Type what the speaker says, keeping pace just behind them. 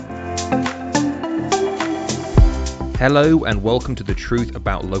Hello and welcome to the Truth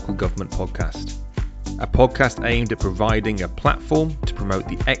About Local Government podcast, a podcast aimed at providing a platform to promote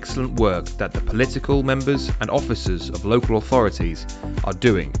the excellent work that the political members and officers of local authorities are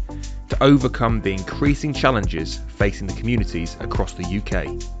doing to overcome the increasing challenges facing the communities across the UK.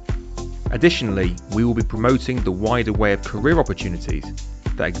 Additionally, we will be promoting the wider way of career opportunities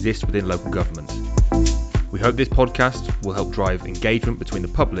that exist within local government. We hope this podcast will help drive engagement between the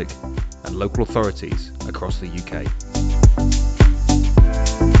public and local authorities across the UK.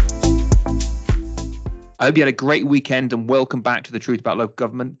 I hope you had a great weekend and welcome back to the Truth About Local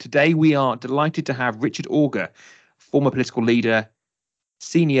Government. Today we are delighted to have Richard Auger, former political leader,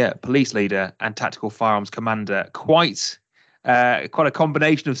 senior police leader and tactical firearms commander. Quite a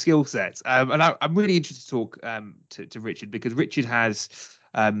combination of skill sets. And I'm really interested to talk to Richard because Richard has,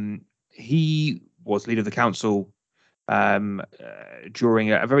 he was leader of the council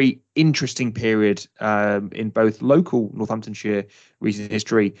during a very interesting period in both local Northamptonshire recent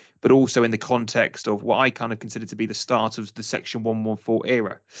history, but also in the context of what I kind of consider to be the start of the Section 114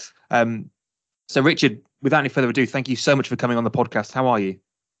 era. So Richard, without any further ado, thank you so much for coming on the podcast. How are you?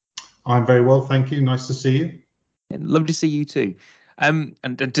 I'm very well, thank you. Nice to see you. And lovely to see you too. And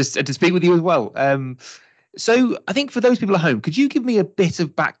to speak with you as well. So I think for those people at home, could you give me a bit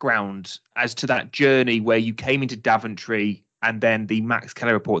of background as to that journey where you came into Daventry and then the Max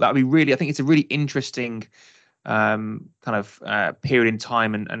Keller report? That would be really, I think it's a really interesting period in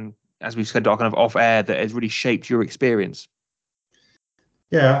time and as we've said, kind of off air, that has really shaped your experience.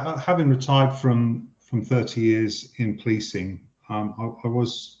 Yeah, having retired from 30 years in policing, I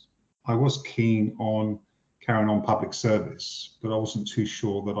was keen on carrying on public service, but I wasn't too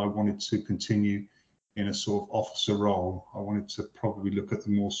sure that I wanted to continue in a sort of officer role. I wanted to probably look at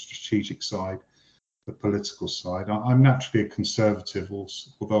the more strategic side, the political side. I'm naturally a conservative,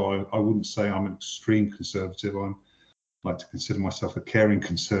 although I wouldn't say I'm an extreme conservative. I like to consider myself a caring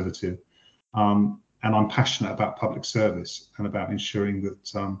conservative. And I'm passionate about public service and about ensuring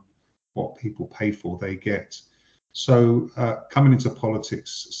that what people pay for, they get. So coming into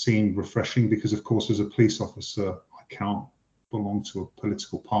politics seemed refreshing because, of course, as a police officer, I can't belong to a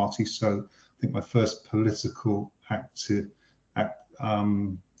political party. So I think my first political activity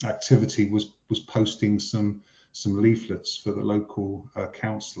was posting some leaflets for the local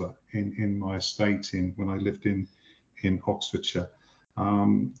councillor in my estate when I lived in Oxfordshire,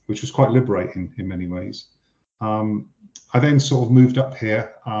 which was quite liberating in many ways. I then sort of moved up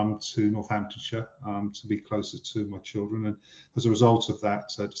here to Northamptonshire to be closer to my children, and as a result of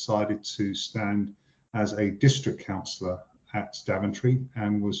that, I decided to stand as a district councillor at Daventry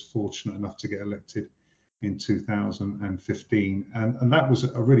and was fortunate enough to get elected in 2015. And that was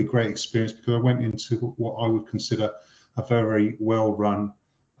a really great experience because I went into what I would consider a very well-run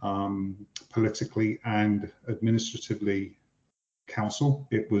politically and administratively council.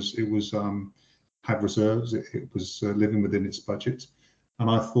 It was had reserves. It was living within its budget. And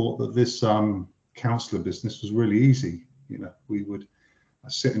I thought that this councillor business was really easy. You know, we would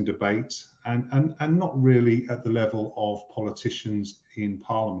sit and debate and not really at the level of politicians in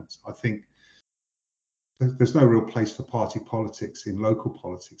Parliament. I think there's no real place for party politics in local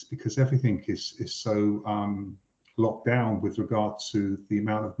politics because everything is so locked down with regard to the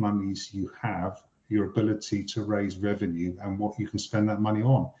amount of monies you have, your ability to raise revenue and what you can spend that money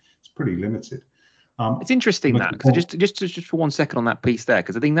on. It's pretty limited. It's interesting that because just for 1 second on that piece there,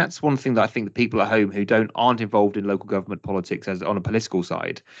 because I think that's one thing that I think the people at home who aren't involved in local government politics as on a political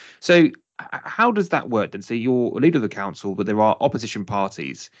side. So how does that work then? So you're a leader of the council, but there are opposition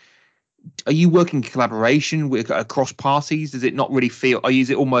parties. Are you working in collaboration with across parties? Does it not really feel? Or is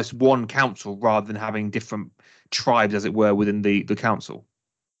it almost one council rather than having different tribes, as it were, within the council?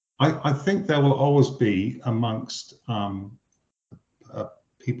 I think there will always be amongst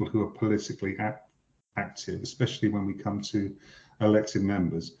people who are politically active, especially when we come to elected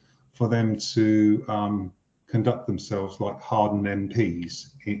members, for them to conduct themselves like hardened MPs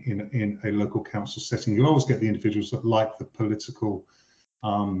in a local council setting. You'll always get the individuals that like the political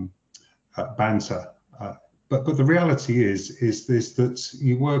banter, but the reality is that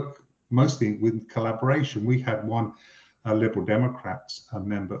you work mostly with collaboration. We had one Liberal Democrat, a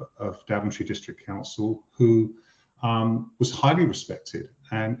member of Daventry District Council, who was highly respected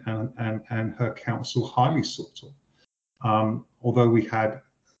and her council highly sought of. Although we had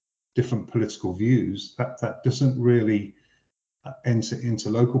different political views, that doesn't really enter into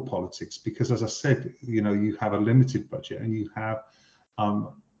local politics because, as I said, you have a limited budget and you have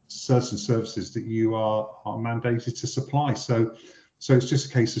certain services that you are mandated to supply. So So it's just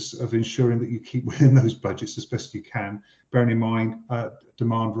a case of ensuring that you keep within those budgets as best you can, bearing in mind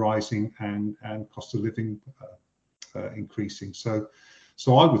demand rising and cost of living increasing. So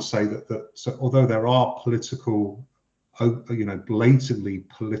I would say that although there are political, blatantly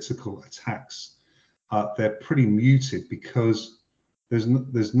political attacks, they're pretty muted because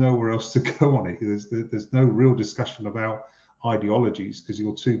there's nowhere else to go on it. There's no real discussion about ideologies because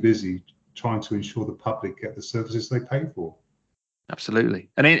you're too busy trying to ensure the public get the services they pay for. Absolutely.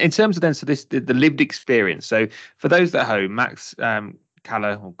 And in terms of then, so the lived experience. So for those at home, Max Caller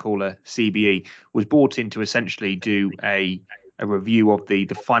CBE was brought in to essentially do a review of the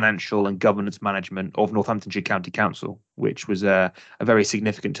financial and governance management of Northamptonshire County Council, which was a very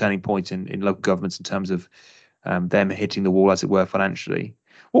significant turning point in local governments in terms of them hitting the wall, as it were, financially.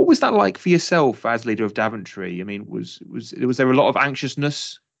 What was that like for yourself as leader of Daventry? I mean, was there a lot of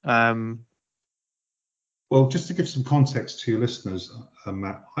anxiousness? Well, just to give some context to your listeners,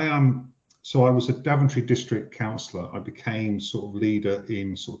 Matt, I was a Daventry district councillor. I became sort of leader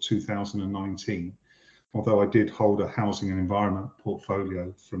in sort of 2019, although I did hold a housing and environment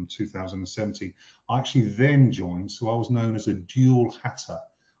portfolio from 2017. I actually then joined, so I was known as a dual hatter.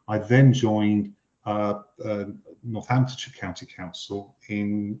 I then joined Northamptonshire County Council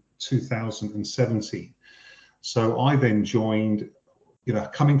in 2017. So I then joined,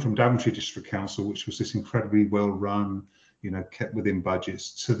 coming from Daventry District Council, which was this incredibly well run, kept within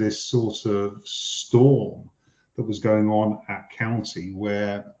budgets, to this sort of storm that was going on at county,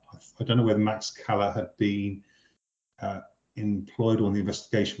 where I don't know whether Max Caller had been employed or the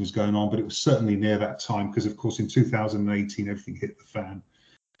investigation was going on, but it was certainly near that time because, of course, in 2018, everything hit the fan,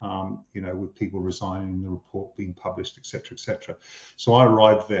 with people resigning, the report being published, etc., etc. So I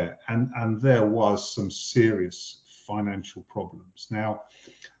arrived there, and there was some serious financial problems. Now,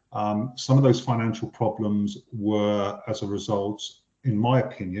 some of those financial problems were as a result, in my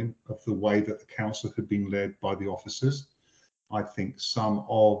opinion, of the way that the council had been led by the officers. I think some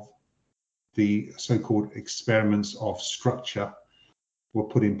of the so-called experiments of structure were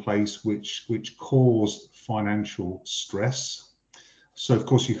put in place which caused financial stress. So of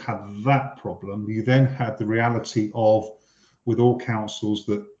course you had that problem. You then had the reality of, with all councils,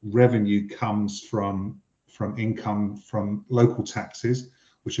 that revenue comes from income from local taxes,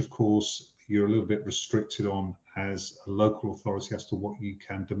 which of course you're a little bit restricted on as a local authority as to what you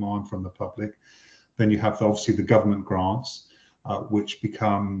can demand from the public. Then you have obviously the government grants, which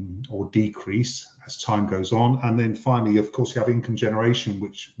become or decrease as time goes on. And then finally, of course, you have income generation,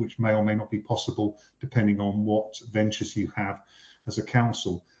 which may or may not be possible depending on what ventures you have as a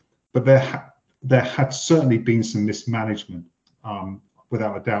council. But there had certainly been some mismanagement,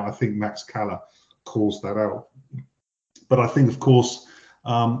 without a doubt. I think Max Caller calls that out. But I think, of course,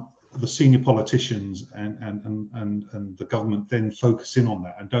 the senior politicians and the government then focus in on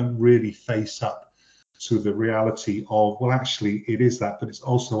that and don't really face up to the reality of, well, actually it is that, but it's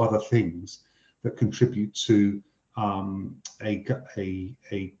also other things that contribute to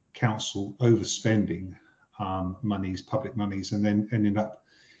a council overspending public monies, and then ending up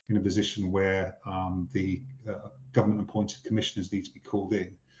in a position where the government appointed commissioners need to be called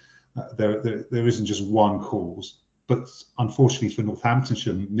in. There isn't just one cause, but unfortunately for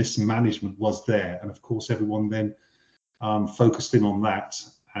Northamptonshire, mismanagement was there, and of course everyone then focused in on that,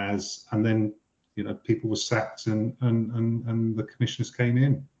 and then people were sacked and the commissioners came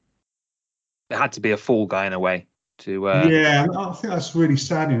in. There had to be a fall guy in a way to. Yeah, I think that's really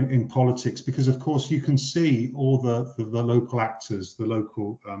sad in politics, because of course you can see all the local actors, the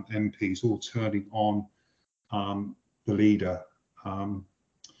local MPs, all turning on the leader,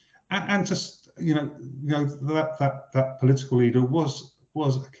 and just that political leader was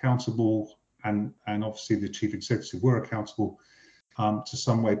accountable, and obviously the chief executive were accountable to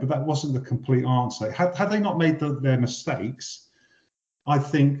some way, but that wasn't the complete answer. Had they not made their mistakes, I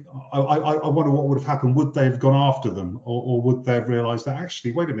think I wonder what would have happened. Would they have gone after them, or would they have realised that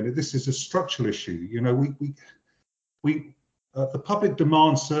actually, wait a minute, this is a structural issue? The public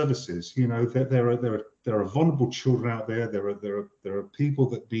demands services. There are vulnerable children out there. There are people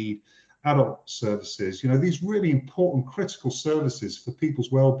that need adult services. These really important, critical services for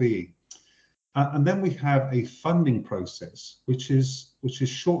people's well-being. And then we have a funding process which is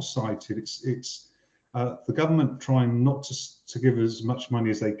short-sighted. It's the government trying not to give as much money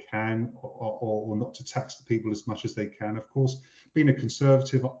as they can, or not to tax the people as much as they can. Of course, being a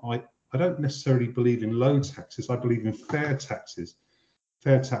Conservative, I don't necessarily believe in low taxes. I believe in fair taxes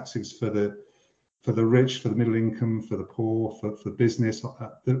for the rich, for the middle income, for the poor, for business.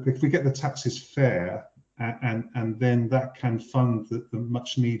 If we get the taxes fair, and then that can fund the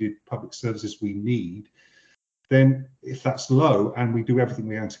much needed public services we need, then if that's low and we do everything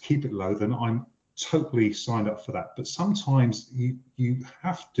we can to keep it low, then I'm totally signed up for that. But sometimes you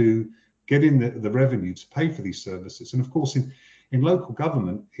have to get in the revenue to pay for these services. And of course, in local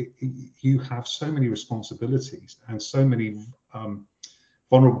government, you have so many responsibilities and so many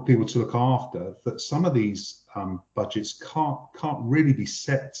vulnerable people to look after that some of these budgets can't really be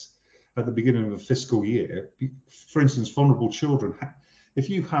set at the beginning of a fiscal year. For instance, vulnerable children. If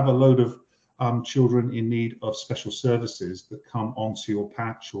you have a load of children in need of special services that come onto your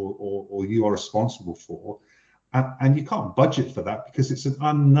patch or you are responsible for, and you can't budget for that because it's an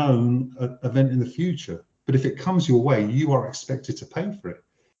unknown event in the future. But if it comes your way, you are expected to pay for it,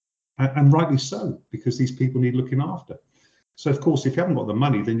 and rightly so, because these people need looking after. So of course, if you haven't got the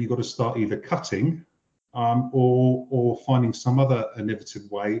money, then you've got to start either cutting or finding some other innovative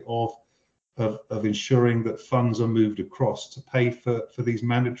way of ensuring that funds are moved across to pay for these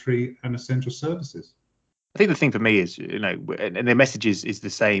mandatory and essential services. I think the thing for me is, and the message is the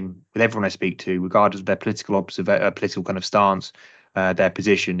same with everyone I speak to, regardless of their political political kind of stance, their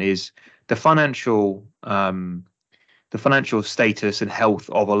position, is the financial status and health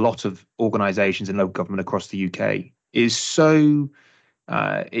of a lot of organisations and local government across the UK is so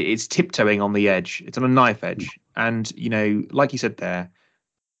it's tiptoeing on the edge. It's on a knife edge, and like you said there,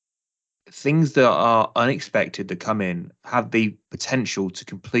 things that are unexpected that come in have the potential to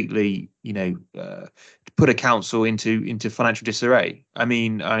completely, put a council into financial disarray. I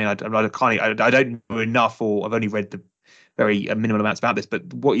don't know enough, or I've only read the very minimal amounts about this.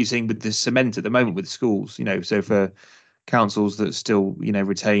 But what you're seeing with the cement at the moment with schools, so for councils that still,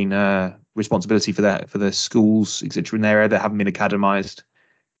 retain responsibility for the schools, etc., in their area that haven't been academised,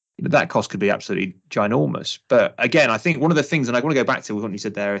 that cost could be absolutely ginormous. But again, I think one of the things, and I want to go back to what you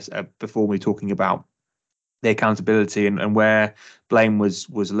said there before, we were talking about the accountability and where blame was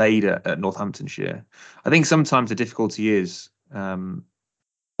laid at Northamptonshire. I think sometimes the difficulty is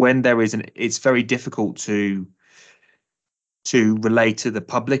when there is it's very difficult to relate to the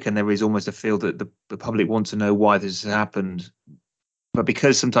public, and there is almost a feel that the public want to know why this has happened. But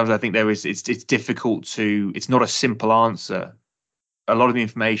because sometimes I think it's difficult it's not a simple answer. A lot of the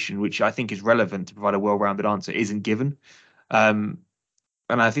information, which I think is relevant to provide a well-rounded answer, isn't given. And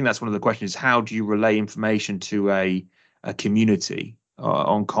I think that's one of the questions: how do you relay information to a community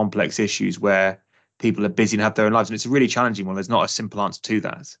on complex issues where people are busy and have their own lives? And it's a really challenging one. There's not a simple answer to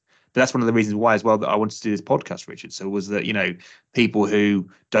that. But that's one of the reasons why as well that I wanted to do this podcast, Richard. So was that, people who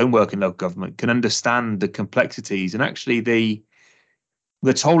don't work in local government can understand the complexities and actually the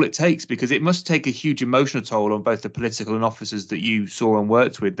toll it takes, because it must take a huge emotional toll on both the political and officers that you saw and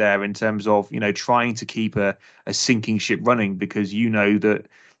worked with there, in terms of, trying to keep a sinking ship running, because that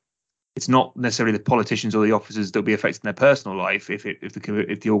it's not necessarily the politicians or the officers that will be affecting their personal life if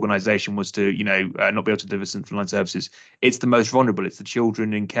the organisation was to not be able to deliver some frontline services. It's the most vulnerable. It's the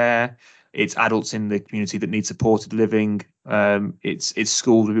children in care. It's adults in the community that need supported living. It's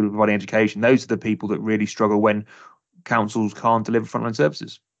schools with people providing education. Those are the people that really struggle when councils can't deliver frontline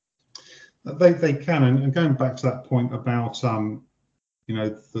services. They can, and going back to that point about the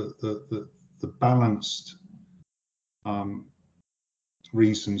balanced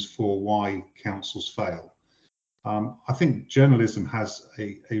reasons for why councils fail. I think journalism has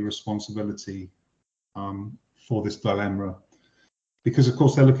a responsibility for this dilemma, because of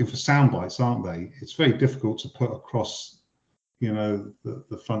course they're looking for sound bites, aren't they? It's very difficult to put across,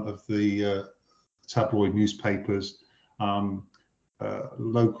 the front of the tabloid newspapers,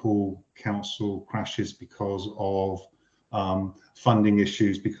 local council crashes because of funding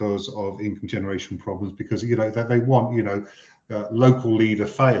issues, because of income generation problems, because they want local leader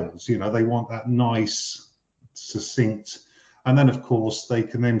fails. They want that nice, succinct, and then of course they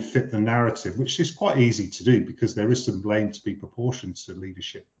can then fit the narrative, which is quite easy to do because there is some blame to be proportioned to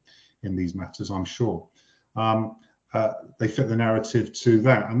leadership in these matters, I'm sure. They fit the narrative to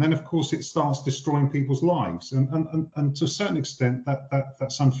that, and then of course it starts destroying people's lives, and to a certain extent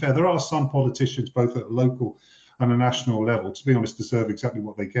that's unfair. There are some politicians, both at a local and a national level, to be honest, deserve exactly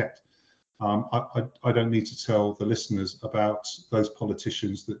what they get. I don't need to tell the listeners about those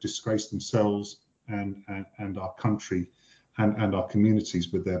politicians that disgrace themselves and our country and our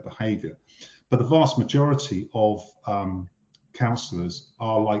communities with their behaviour. But the vast majority of councillors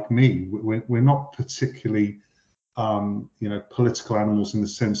are like me. We're not particularly political animals, in the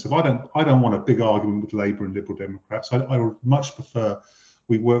sense of I don't want a big argument with Labour and Liberal Democrats. I would much prefer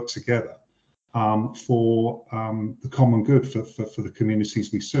we work together for the common good for the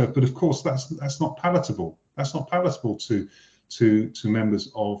communities we serve. But of course that's not palatable. That's not palatable to members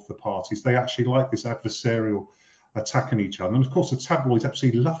of the parties. They actually like this adversarial attacking each other, and of course the tabloids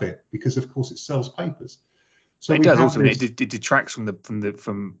absolutely love it, because of course it sells papers. So it does ultimately. It detracts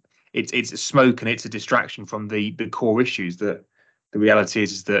from it's a smoke, and it's a distraction from the core issues. That the reality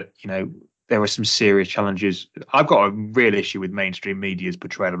is that, you know, there are some serious challenges. I've got a real issue with mainstream media's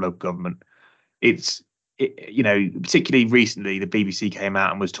portrayal of local government. You know, particularly recently, the BBC came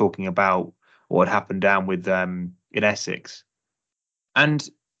out and was talking about what had happened down with in Essex, and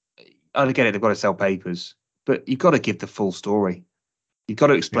I get it, they've got to sell papers, but you've got to give the full story. You've got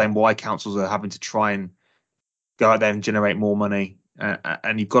to explain why councils are having to try and go out there and generate more money,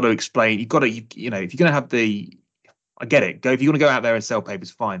 and you've got to explain. You've got to, you know, if you're going to have I get it. If you want to go out there and sell papers,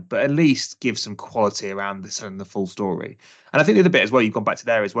 fine, but at least give some quality around selling the full story. And I think the other bit as well, you've gone back to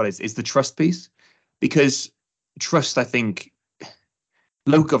there as well, is the trust piece, because trust, I think,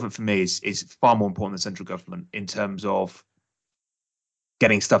 local government for me is far more important than central government in terms of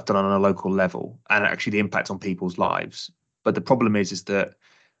getting stuff done on a local level and actually the impact on people's lives. But the problem is that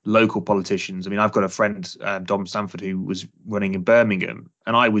local politicians, I mean, I've got a friend, Dom Stanford, who was running in Birmingham,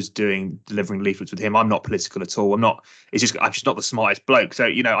 and I was delivering leaflets with him. I'm not political at all. I'm just not the smartest bloke. So,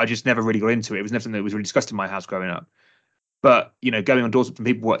 you know, I just never really got into it. It was nothing that was really discussed in my house growing up. But, you know, going on doorsteps and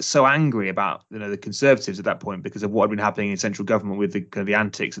people were so angry about, you know, the Conservatives at that point because of what had been happening in central government with the kind of the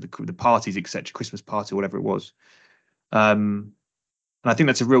antics of the parties, etc., Christmas party, whatever it was. And I think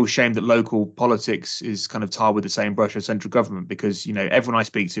that's a real shame that local politics is kind of tarred with the same brush as central government, because, you know, everyone I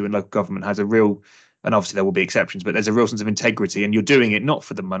speak to in local government has a real, and obviously there will be exceptions, but there's a real sense of integrity, and you're doing it not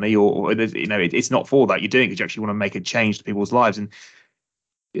for the money or you know, it's not for that. You're doing it because you actually want to make a change to people's lives. And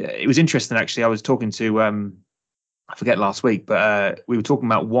it was interesting, actually. I was talking to, I forget last week, but we were talking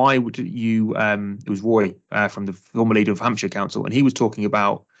about why would you, it was Roy from the former leader of Hampshire Council, and he was talking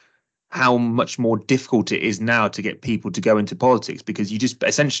about how much more difficult it is now to get people to go into politics, because you just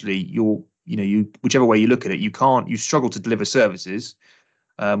essentially whichever way you look at it, you struggle to deliver services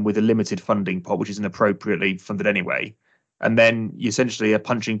with a limited funding pot, which isn't appropriately funded anyway. And then you essentially a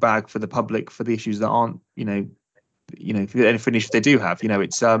punching bag for the public for the issues that aren't, if they do have,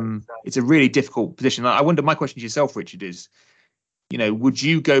 it's a really difficult position. I wonder, my question to yourself, Richard, is, would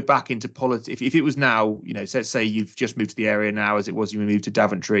you go back into politics if it was now, say you've just moved to the area now, as it was you moved to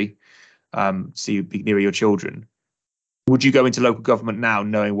Daventry, so you'd be nearer your children. Would you go into local government now,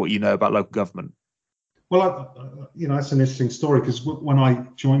 knowing what you know about local government? Well, that's an interesting story, because when I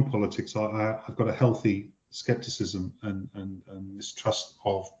joined politics, I've got a healthy scepticism and mistrust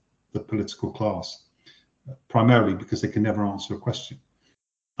of the political class, primarily because they can never answer a question.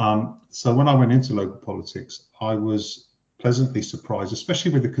 So when I went into local politics, I was pleasantly surprised,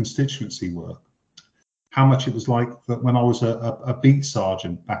 especially with the constituency work, how much it was like that when I was a beat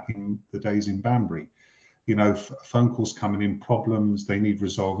sergeant back in the days in Banbury. Phone calls coming in, problems they need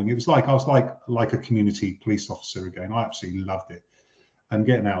resolving. It was like I was like a community police officer again. I absolutely loved it, and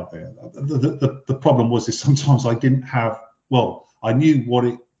getting out there. The problem was that sometimes I didn't have. Well, I knew what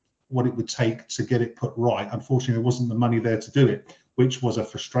it would take to get it put right. Unfortunately, there wasn't the money there to do it, which was a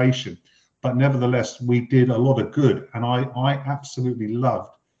frustration. But nevertheless, we did a lot of good, and I absolutely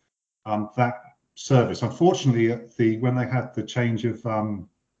loved that service. Unfortunately, when they had the change of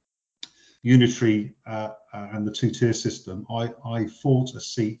unitary and the two-tier system, I fought a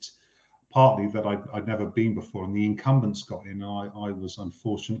seat partly that I'd never been before, and the incumbents got in. I was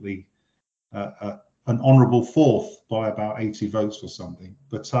unfortunately an honourable fourth by about 80 votes or something.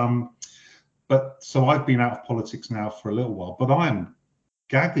 But so I've been out of politics now for a little while, but I am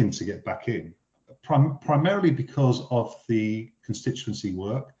gagging to get back in, primarily because of the constituency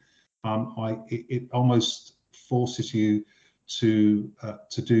work. It almost forces you to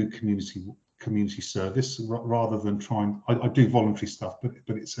do community service rather than trying. I do voluntary stuff, but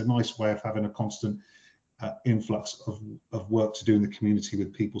it's a nice way of having a constant influx of work to do in the community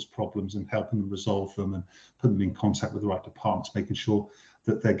with people's problems and helping them resolve them and putting them in contact with the right departments, making sure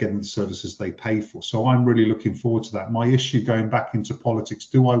that they're getting the services they pay for. So I'm really looking forward to that. My issue going back into politics,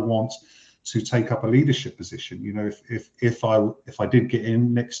 do I want to take up a leadership position? If I did get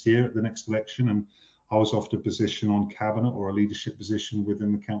in next year at the next election and I was offered a position on cabinet or a leadership position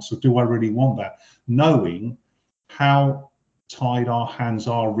within the council, do I really want that? Knowing how tied our hands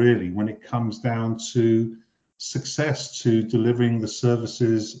are really when it comes down to success, to delivering the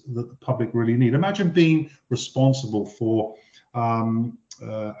services that the public really need. Imagine being responsible for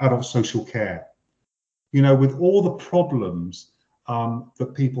adult social care, with all the problems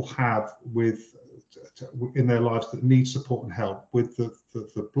that people have in their lives that need support and help, with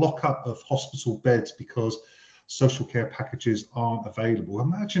the block up of hospital beds because social care packages aren't available.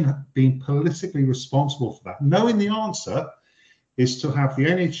 Imagine being politically responsible for that, knowing the answer is to have the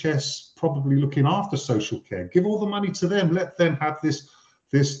NHS probably looking after social care, give all the money to them, let them have this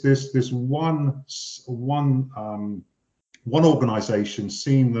this one organisation,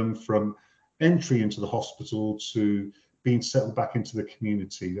 seeing them from entry into the hospital to being settled back into the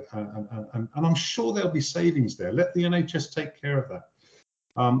community, and I'm sure there'll be savings there. Let the NHS take care of that.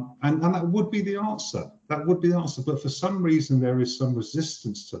 And that would be the answer. That would be the answer. But for some reason, there is some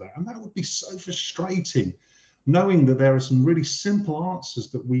resistance to that. And that would be so frustrating, knowing that there are some really simple answers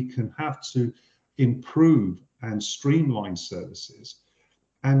that we can have to improve and streamline services,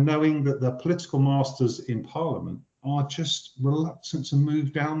 and knowing that the political masters in Parliament are just reluctant to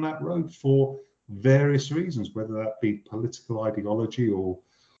move down that road for various reasons, whether that be political ideology or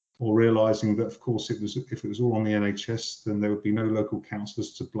realizing that, of course, if it was all on the NHS, then there would be no local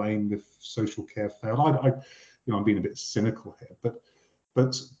councillors to blame if social care failed. I'm being a bit cynical here,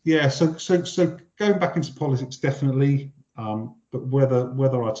 but yeah. So going back into politics, definitely. But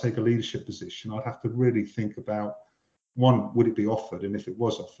whether I take a leadership position, I'd have to really think about, one, would it be offered, and if it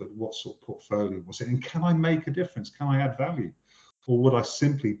was offered, what sort of portfolio was it, and can I make a difference? Can I add value, or would I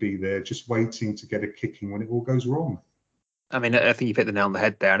simply be there just waiting to get a kicking when it all goes wrong? I mean, I think you've hit the nail on the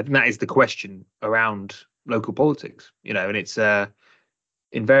head there. And I think that is the question around local politics, and it's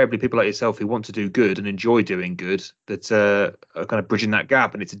invariably people like yourself who want to do good and enjoy doing good that are kind of bridging that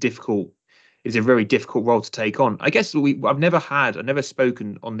gap. And it's a very difficult role to take on. I guess I've never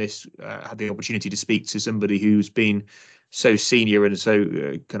spoken on this, had the opportunity to speak to somebody who's been so senior and so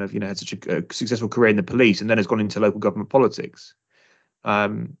had such a successful career in the police and then has gone into local government politics.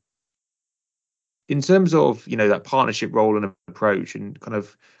 In terms of, that partnership role and approach and kind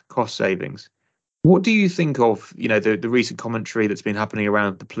of cost savings, what do you think of, the recent commentary that's been happening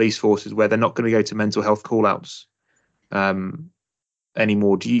around the police forces where they're not going to go to mental health call-outs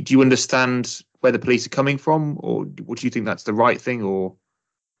anymore? Do you understand where the police are coming from, or what do you think that's the right thing? Or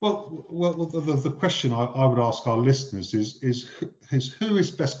well, the question I would ask our listeners is who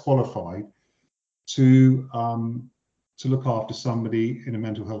is best qualified to look after somebody in a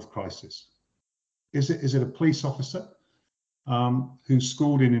mental health crisis? Is it a police officer who's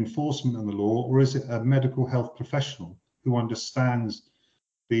schooled in enforcement of the law, or is it a medical health professional who understands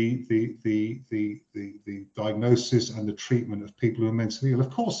the diagnosis and the treatment of people who are mentally ill? Of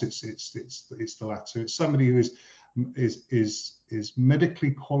course, it's the latter. It's somebody who is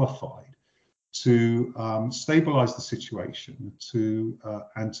medically qualified to stabilise the situation,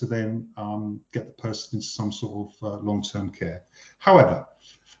 and to then get the person into some sort of long-term care. However,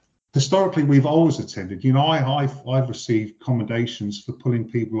 historically, we've always attended. I've received commendations for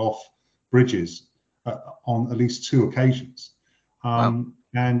pulling people off bridges on at least 2 occasions. Wow.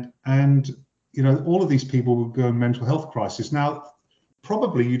 And all of these people will go in mental health crisis. Now,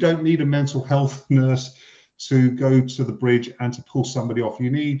 probably you don't need a mental health nurse to go to the bridge and to pull somebody off. You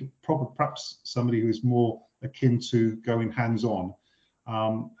need perhaps somebody who is more akin to going hands-on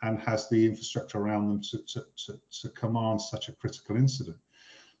and has the infrastructure around them to command such a critical incident.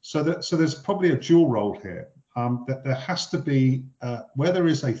 So there's probably a dual role here, that there has to be, where there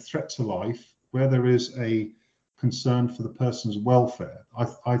is a threat to life, where there is a concern for the person's welfare,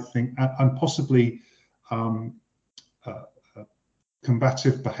 I think, and possibly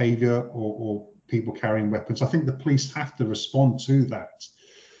combative behaviour or people carrying weapons. I think the police have to respond to that.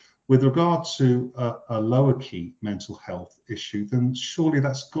 With regard to a lower key mental health issue, then surely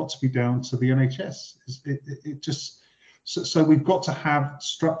that's got to be down to the NHS. So we've got to have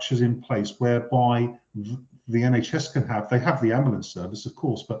structures in place whereby the NHS they have the ambulance service, of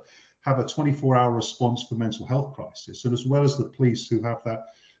course, but have a 24-hour response for mental health crisis, and as well as the police who have that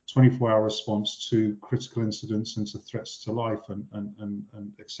 24-hour response to critical incidents and to threats to life and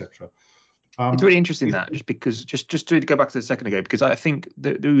etc. It's really interesting that, just to go back to the second ago, because I think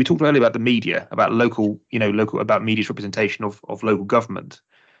that we talked earlier about the media, about about media's representation of local government,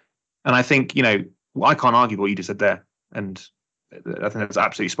 and I think I can't argue what you just said there, and I think that's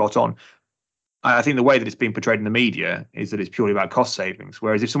absolutely spot on. I think the way that it's being portrayed in the media is that it's purely about cost savings,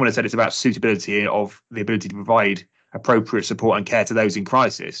 whereas if someone had said it's about suitability of the ability to provide appropriate support and care to those in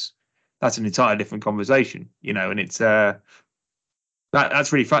crisis, that's an entirely different conversation, and it's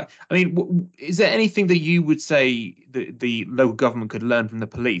that's really fun. I mean, is there anything that you would say that the local government could learn from the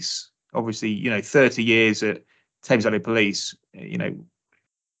police? Obviously, 30 years at Thames Valley Police, is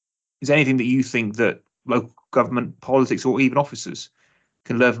there anything that you think that local government politics or even officers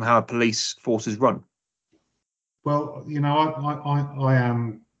can learn from how a police force is run? Well, I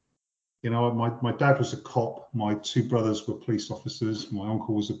am, my dad was a cop. My 2 brothers were police officers. My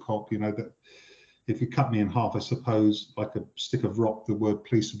uncle was a cop. That if you cut me in half, I suppose, like a stick of rock, the word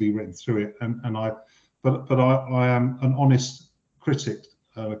police would be written through it. But I am an honest critic,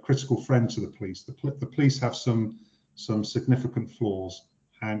 a critical friend to the police. The police have some significant flaws.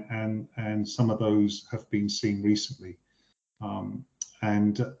 and some of those have been seen recently.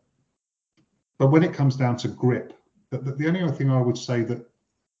 But when it comes down to grip, the only other thing I would say that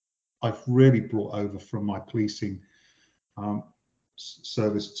I've really brought over from my policing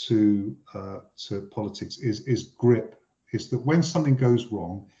service to politics is grip. Is that when something goes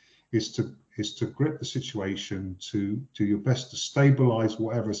wrong, is to grip the situation, to do your best to stabilise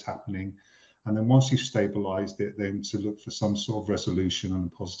whatever is happening, and then once you've stabilised it, then to look for some sort of resolution and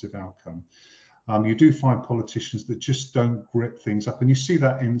a positive outcome. You do find politicians that just don't grip things up, and you see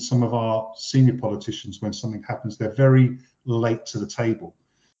that in some of our senior politicians. When something happens, they're very late to the table.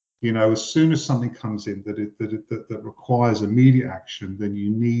 You know, as soon as something comes in that requires immediate action, then you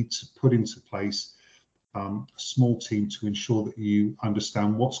need to put into place a small team to ensure that you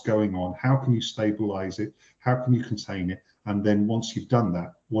understand what's going on, how can you stabilise it, how can you contain it, and then once you've done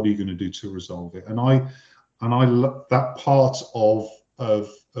that, what are you going to do to resolve it? And I that part of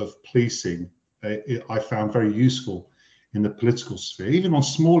policing, I found very useful in the political sphere, even on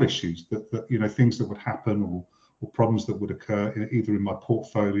small issues that you know, things that would happen or problems that would occur either in my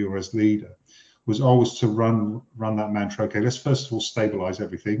portfolio or as leader, was always to run that mantra. Okay, let's first of all stabilize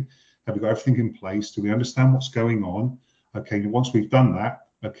everything. Have we got everything in place? Do we understand what's going on? Okay, once we've done that,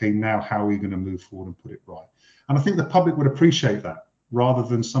 okay, now how are we going to move forward and put it right? And I think the public would appreciate that, rather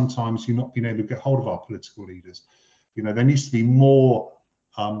than sometimes you not being able to get hold of our political leaders. You know, there needs to be more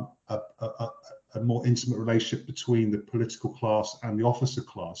a more intimate relationship between the political class and the officer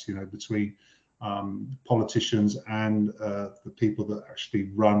class, you know, between politicians and the people that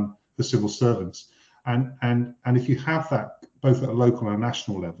actually run the civil servants. And if you have that both at a local and a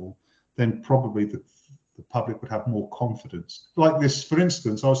national level, then probably the public would have more confidence. Like this, for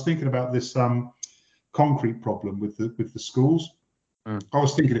instance, I was thinking about this concrete problem with the schools. I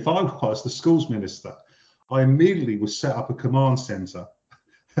was thinking, if I was the schools minister, I immediately would set up a command centre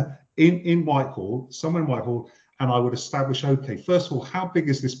in Whitehall, somewhere in Whitehall, and I would establish, okay, first of all, how big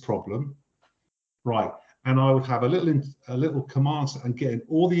is this problem? Right. And I would have a little command and getting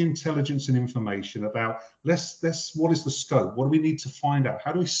all the intelligence and information about what is the scope? What do we need to find out?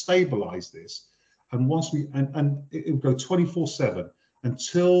 How do we stabilize this? And once and it would go 24/7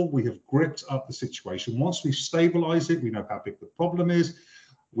 until we have gripped up the situation. Once we've stabilized it, we know how big the problem is.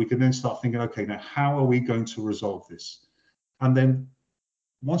 We can then start thinking, okay, now how are we going to resolve this? And then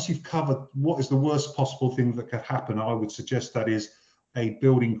once you've covered what is the worst possible thing that could happen, I would suggest that is a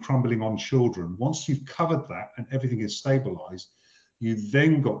building crumbling on children. Once you've covered that and everything is stabilized, you've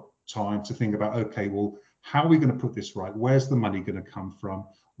then got time to think about, okay, well, how are we going to put this right? Where's the money going to come from?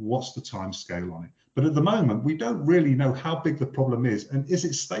 What's the time scale on it? But at the moment, we don't really know how big the problem is and is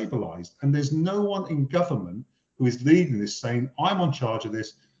it stabilized? And there's no one in government who is leading this saying, I'm on charge of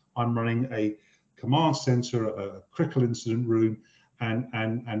this. I'm running a command center, a critical incident room,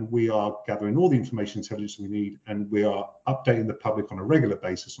 and we are gathering all the information intelligence we need, and we are updating the public on a regular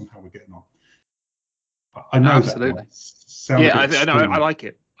basis on how we're getting on. I know absolutely. Yeah, I like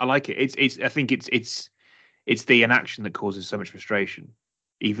it. I like it. I think it's the inaction that causes so much frustration.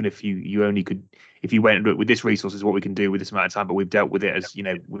 Even if you only could, if you went with this resource is what we can do with this amount of time, but we've dealt with it as you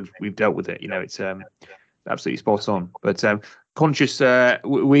know we've dealt with it. You know, it's absolutely spot on. But conscious,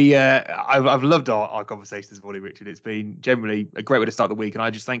 I've loved our conversation this morning, Richard. It's been generally a great way to start the week, and I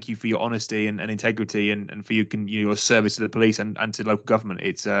just thank you for your honesty and integrity, and for your service to the police and to local government.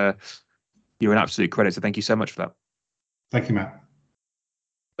 It's you're an absolute credit. So thank you so much for that. Thank you, Matt.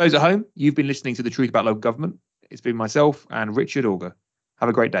 Those at home, you've been listening to The Truth About Local Government. It's been myself and Richard Auger. Have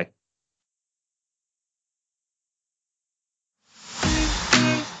a great day.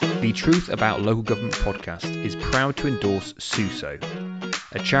 The Truth About Local Government podcast is proud to endorse SUSO,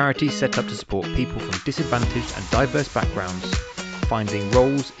 a charity set up to support people from disadvantaged and diverse backgrounds finding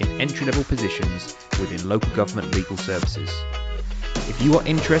roles in entry-level positions within local government legal services. If you are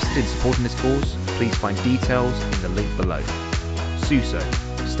interested in supporting this cause, please find details in the link below. SUSO,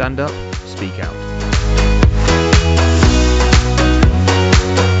 stand up, speak out.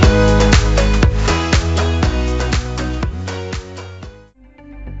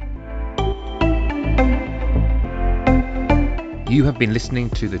 You have been listening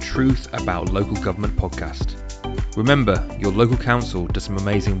to the Truth About Local Government podcast. Remember, your local council does some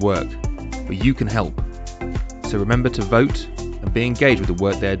amazing work, but you can help. So remember to vote and be engaged with the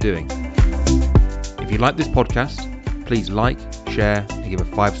work they're doing. If you like this podcast, please like, share, and give a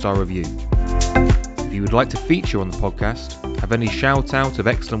 5-star review. If you would like to feature on the podcast, have any shout out of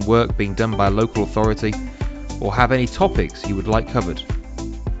excellent work being done by a local authority, or have any topics you would like covered,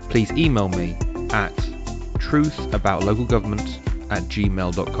 please email me at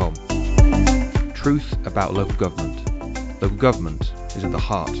truthaboutlocalgovernment@gmail.com. Truth about local government. Local government is at the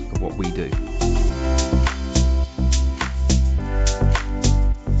heart of what we do.